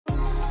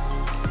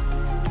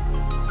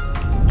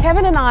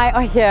Kevin and I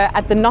are here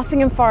at the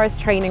Nottingham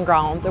Forest training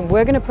grounds, and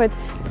we're going to put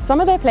some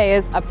of their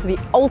players up to the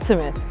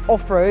ultimate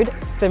off-road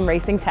sim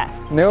racing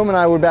test. Naomi and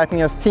I will be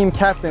acting as team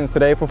captains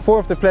today for 4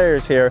 of the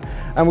players here,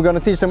 and we're going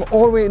to teach them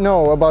all we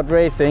know about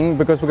racing,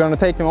 because we're going to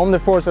take them on the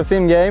Forza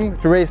sim game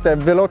to race the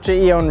Veloce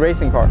E.ON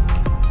racing car.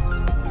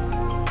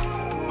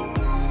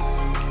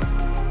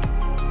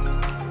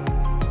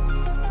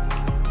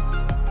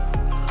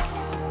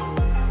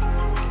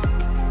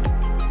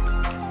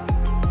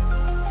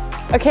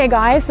 Okay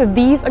guys, so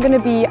these are going to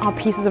be our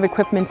pieces of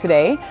equipment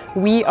today.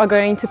 We are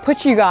going to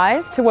put you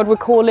guys to what we're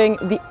calling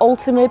the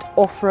ultimate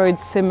off-road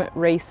sim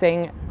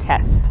racing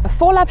test. A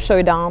 4-lap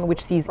showdown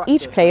which sees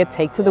each player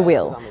take to the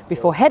wheel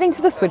before heading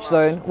to the switch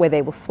zone where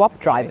they will swap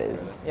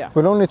drivers.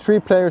 With only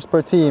 3 players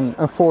per team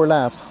and 4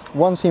 laps,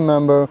 one team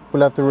member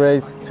will have to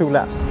race 2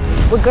 laps.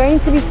 We're going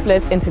to be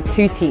split into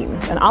 2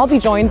 teams, and I'll be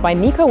joined by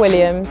Neco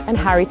Williams and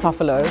Harry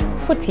Toffolo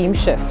for Team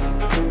Schiff.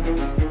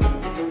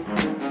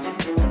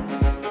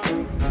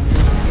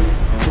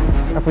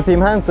 And for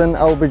Team Hansen,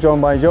 I will be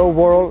joined by Joe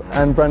Worrall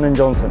and Brennan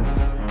Johnson.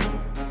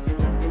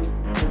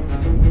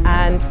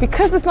 And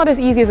because it's not as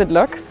easy as it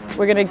looks,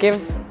 we're going to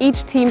give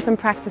each team some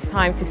practice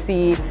time to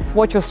see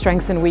what your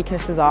strengths and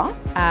weaknesses are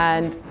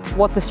and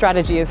what the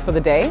strategy is for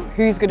the day,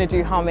 who's going to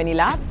do how many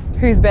laps,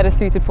 who's better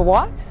suited for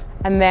what,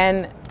 and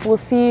then we'll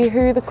see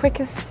who the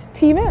quickest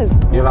team is.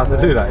 You're allowed to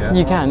do that, yeah?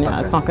 You can,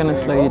 yeah, it's not going to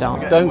slow you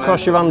down. Don't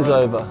cross your hands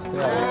over.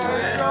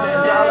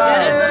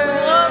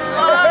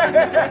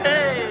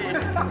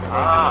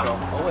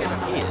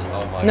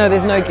 No,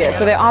 there's no gear.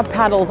 So there are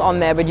paddles on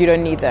there, but you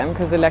don't need them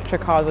because electric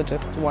cars are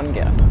just 1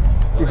 gear.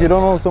 If you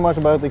don't know so much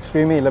about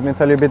Extreme E, let me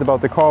tell you a bit about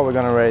the car we're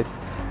going to race.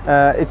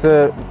 It's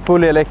a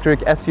fully electric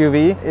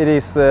SUV. It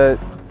is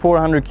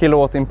 400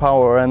 kilowatt in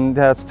power, and it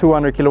has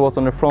 200 kilowatts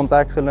on the front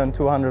axle and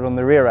 200 on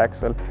the rear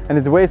axle, and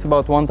it weighs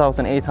about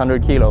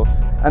 1,800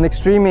 kilos. And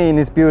Extreme E in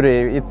its beauty,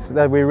 it's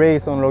that we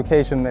race on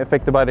location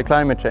affected by the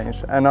climate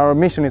change, and our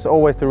mission is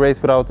always to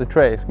race without a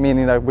trace,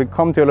 meaning that we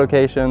come to a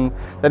location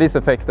that is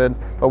affected,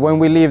 but when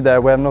we leave there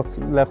we have not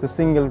left a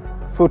single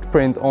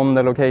footprint on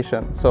the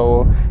location.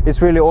 So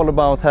it's really all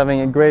about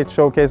having a great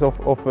showcase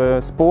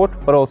of sport,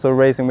 but also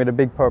racing with a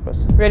big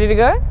purpose. Ready to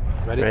go?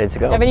 Ready to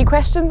go. Have any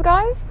questions,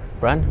 guys?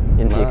 Bren,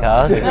 into your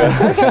cars.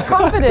 Okay,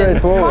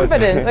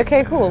 confident.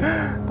 Okay, cool.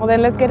 Well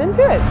then let's get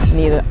into it.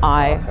 Neither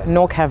I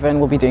nor Kevin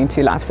will be doing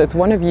 2 laps, so it's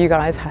one of you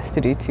guys has to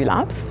do 2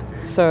 laps.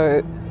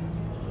 So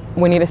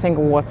we need to think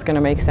of what's going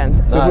to make sense.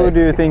 So who do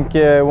you think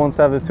wants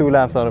to have the 2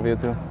 laps out of you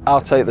 2? I'll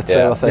take the 2,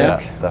 I think.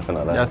 Yeah,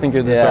 definitely. Yeah, I think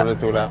you deserve the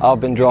 2 laps. I've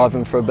been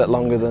driving for a bit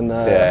longer than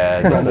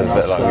Brennan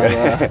has, so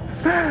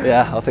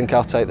yeah, I think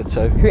I'll take the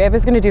 2.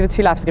 Whoever's going to do the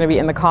 2 laps is going to be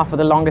in the car for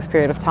the longest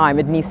period of time.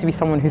 It needs to be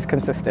someone who's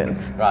consistent.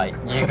 Right,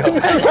 you go.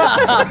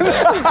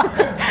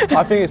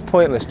 I think it's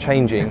pointless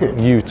changing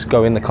you to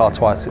go in the car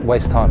twice. It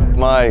wastes time.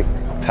 My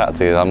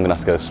tactic is I'm going to have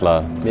to go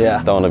slow.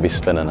 Yeah. Don't want to be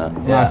spinning it.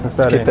 Yeah, nice and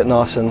steady. keep it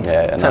nice and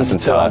nice and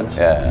tight.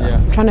 Yeah.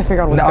 I'm trying to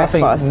figure out what's best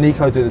for us. I think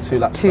Neco do the 2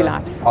 laps 2 first.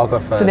 laps. I'll go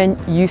first. So then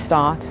you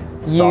start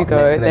you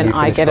go, and then you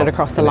I finish get it strong.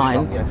 across the Finish line.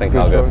 strong, yeah. I think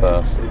I'll go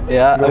first.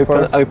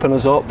 Yeah, open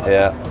us up.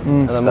 Yeah.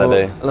 And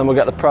then we'll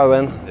get the pro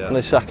in on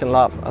the second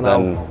lap, and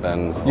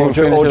then or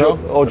do you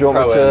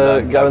want me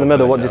to go in the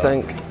middle? What do you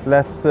think?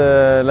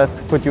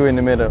 Let's put you in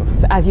the middle.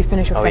 So as you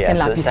finish your second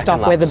lap, so you second stop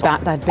lap, where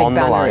stop that big on the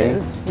banner line.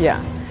 is.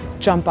 Yeah.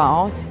 Jump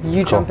out,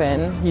 you jump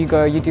in, you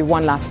go, you do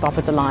 1 lap, stop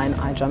at the line,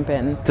 I jump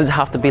in. Does it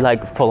have to be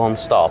like full on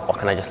stop, or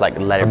can I just like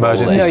let it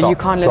Emergency roll? No, stop. you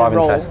can't let Driving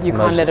it roll. test. You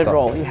can't let it Emergency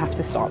roll. You have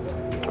to stop.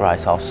 Right,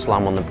 so I'll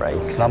slam on the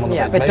brakes. Slam on the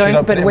Yeah, brake. but Make sure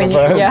don't. put But it in when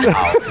reverse.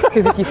 yeah,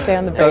 because if you stay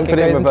on the brake, it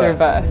goes into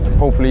reverse.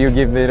 Hopefully you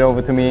give it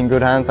over to me in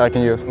good hands. I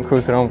can just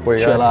cruise it home for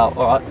you guys. Chill out.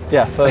 All right.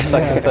 Yeah, first,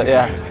 second, third.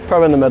 Yeah.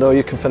 Pro in the middle.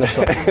 You can finish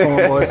up. Come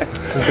on, boys.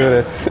 Let's do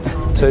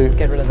this. 2,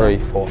 Get rid of 3,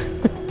 that. 4.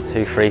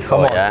 2, 3,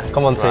 4, yeah.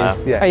 Come on, team. Wow.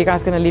 Yeah. Are you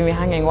guys going to leave me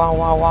hanging? Wow,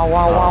 wow, wow,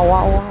 wow, wow,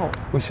 wow, wow.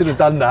 We should have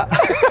done that.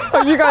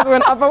 Oh, you guys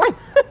went up, I went.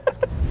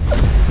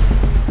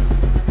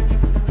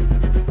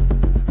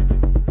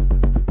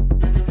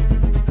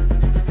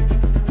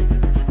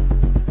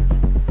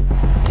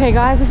 Okay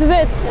guys, this is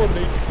it.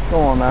 Go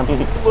on, man.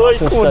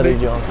 Nice and steady,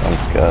 John.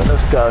 I'm scared.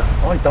 Let's go.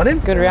 Oh, you done him?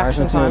 Good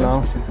reaction time.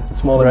 now.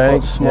 Small Brake,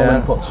 input, small yeah.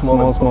 input,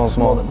 Small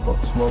small input,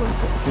 input. small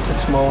input. Keep it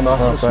small,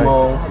 nice and Perfect.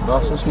 small.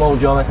 Nice and small,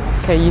 Johnny.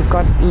 Okay, you've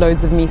got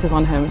loads of meters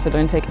on him, so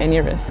don't take any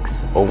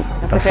risks. Oh,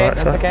 That's okay,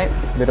 that's okay.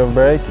 Bit of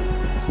brake,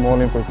 small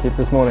inputs. Keep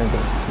the small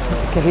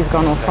inputs. Okay, he's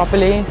gone off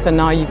properly, so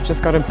now you've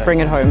just got to bring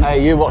it home.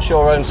 Hey, you watch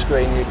your own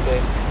screen, you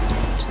team.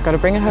 Just got to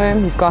bring it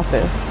home, you've got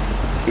this.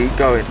 Keep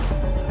going.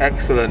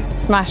 Excellent.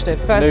 Smashed it,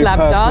 first New lap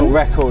personal done.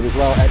 record as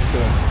well,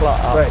 excellent.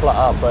 Flat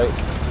out brake.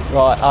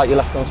 Right, out your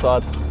left hand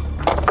side.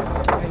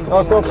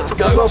 Oh, stop. Let's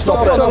go. Stop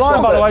on the line,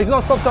 it. by the way. He's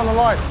not stopped on the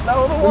line.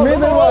 The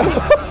middle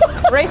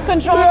one. Race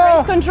control,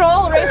 race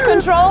control, race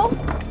control.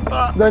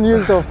 Then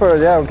you stop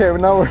first. Yeah, okay,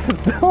 now we're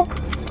stopped.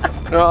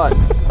 Right.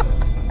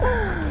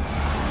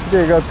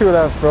 Okay, you got 2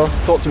 left, bro.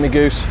 Talk to me,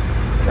 Goose.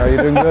 Yeah,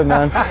 you're doing good,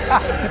 man.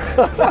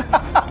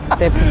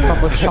 Their pit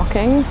stop was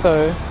shocking,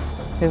 so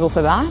there's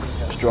also that.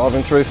 Just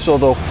driving through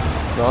Southall.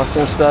 Nice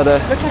and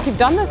steady. Looks like you've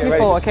done this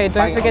before. Okay,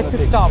 don't forget to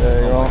stop.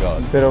 There you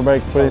go. Bit of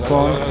brake for this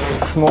one.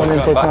 Small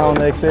input now on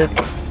the exit.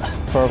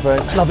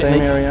 Perfect. Love it, Same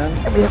mate. here again.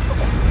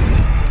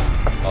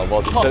 Oh,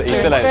 well, Stop, he steering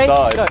still ain't straight,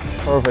 started. go.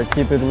 Perfect.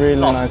 Keep it really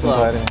Stop nice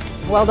slow. and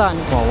tidy. Well done.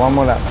 Come on, one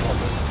more lap.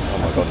 Oh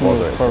my God, Smooth.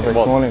 was it? Perfect.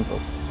 What? Small input.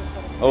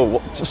 Oh,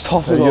 what? Just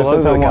Toff's So all just over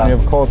the the one cab.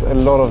 you've caught a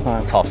lot of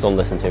time. Toffs, don't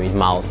listen to him, he's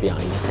miles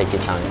behind, just take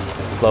your time.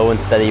 Slow and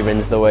steady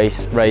wins the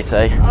race,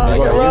 eh? You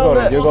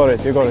got it.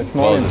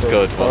 Small Well, it's input.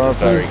 good. Well,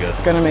 very He's good.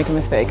 gonna make a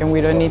mistake and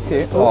we don't need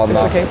to. Oh,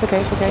 no. it's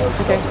okay,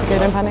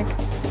 don't panic.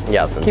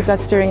 Yeah, Keep that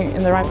steering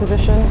in the right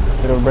position.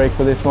 Bit of brake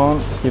for this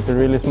one. Keep it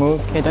really smooth.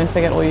 Okay, don't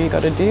forget all you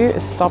gotta do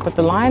is stop at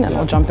the line and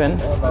I'll jump in.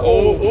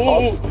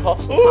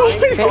 Toffs.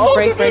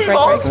 Okay, brake.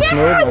 Nice and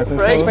smooth. Nice and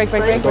smooth.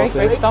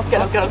 Brake, stop.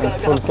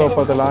 Full stop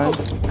at the line.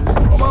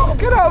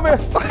 Get out of here!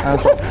 And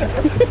stop.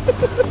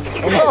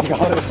 Oh my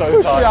God, it's so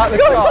tight.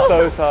 It's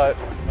so tight.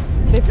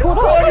 They've pulled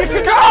off.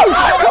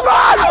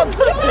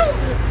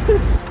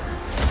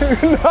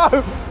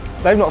 No!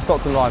 They've not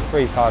stopped in line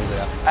 3 times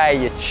here.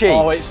 Hey, you cheat.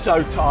 Oh, it's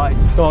so tight.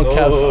 Go on,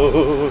 Kev.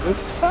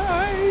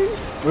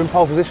 We're in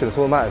pole position, that's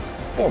all that matters.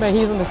 But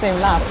he's on the same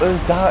lap. There's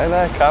doubt in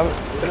there, Cam.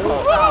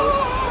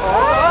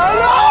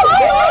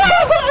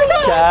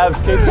 Kev,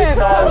 keep Kev, it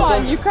tight. come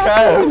on, you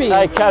crashed into me.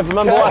 Hey, Kev,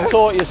 remember what I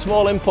taught you?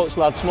 Small inputs,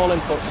 lad, small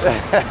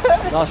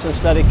inputs. Nice and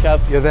steady,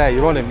 Kev. You're there,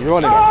 you're on him.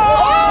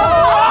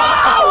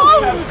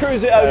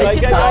 Cruise it over, mate.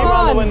 Get your arm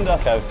out the window.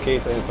 Kev,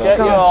 keep it in Get first.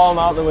 your arm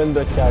out the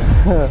window,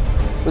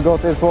 Kev. We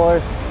got this,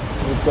 boys.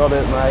 You've got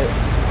it, mate.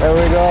 There we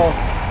go.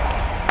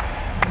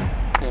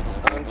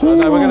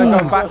 So we're going to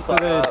go back to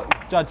the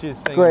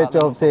judges thing. Great about the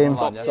job, team.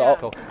 line, yeah? Top.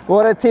 Cool.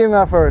 What a team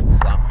effort.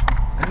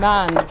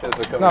 Man.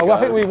 No, well, I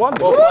think we won.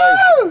 Well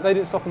played. They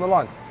didn't stop on the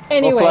line.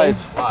 Anyway, Well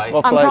played.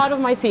 Well I'm played. proud of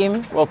my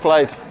team. Well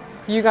played.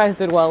 You guys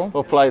did well.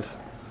 Well played.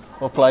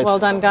 Well played. Well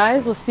done,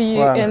 guys. We'll see you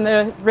Wow. in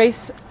the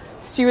race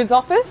steward's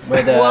office.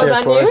 With the- well Cheers,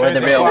 done, boys. you. We're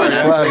the real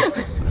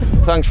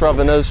winner. Thanks for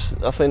having us.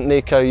 I think,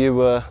 Nico, you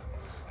were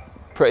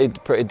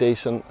pretty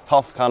decent.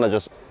 Toff kind of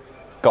just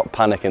got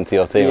panic into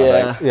your team,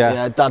 I think.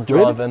 Yeah, dad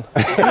driving.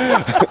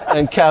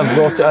 And Kev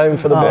brought it home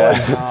for the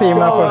boys. Team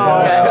effort,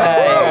 guys.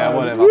 Yeah,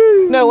 whatever.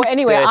 No,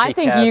 anyway, I Dirty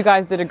think Kev. you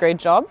guys did a great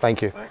job.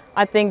 Thank you.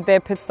 I think their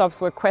pit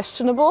stops were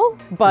questionable,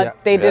 but Yeah.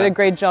 they did Yeah. a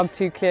great job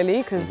too, clearly,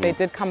 because they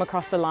did come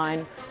across the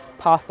line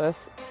past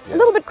us a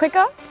little bit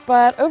quicker,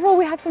 but overall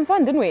we had some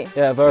fun, didn't we?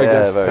 Yeah, very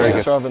Yeah, good. very Thanks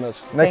good. for having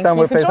us. Next Thank time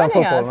you we for play some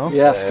joining football, us. no?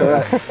 Yes,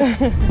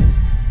 correct.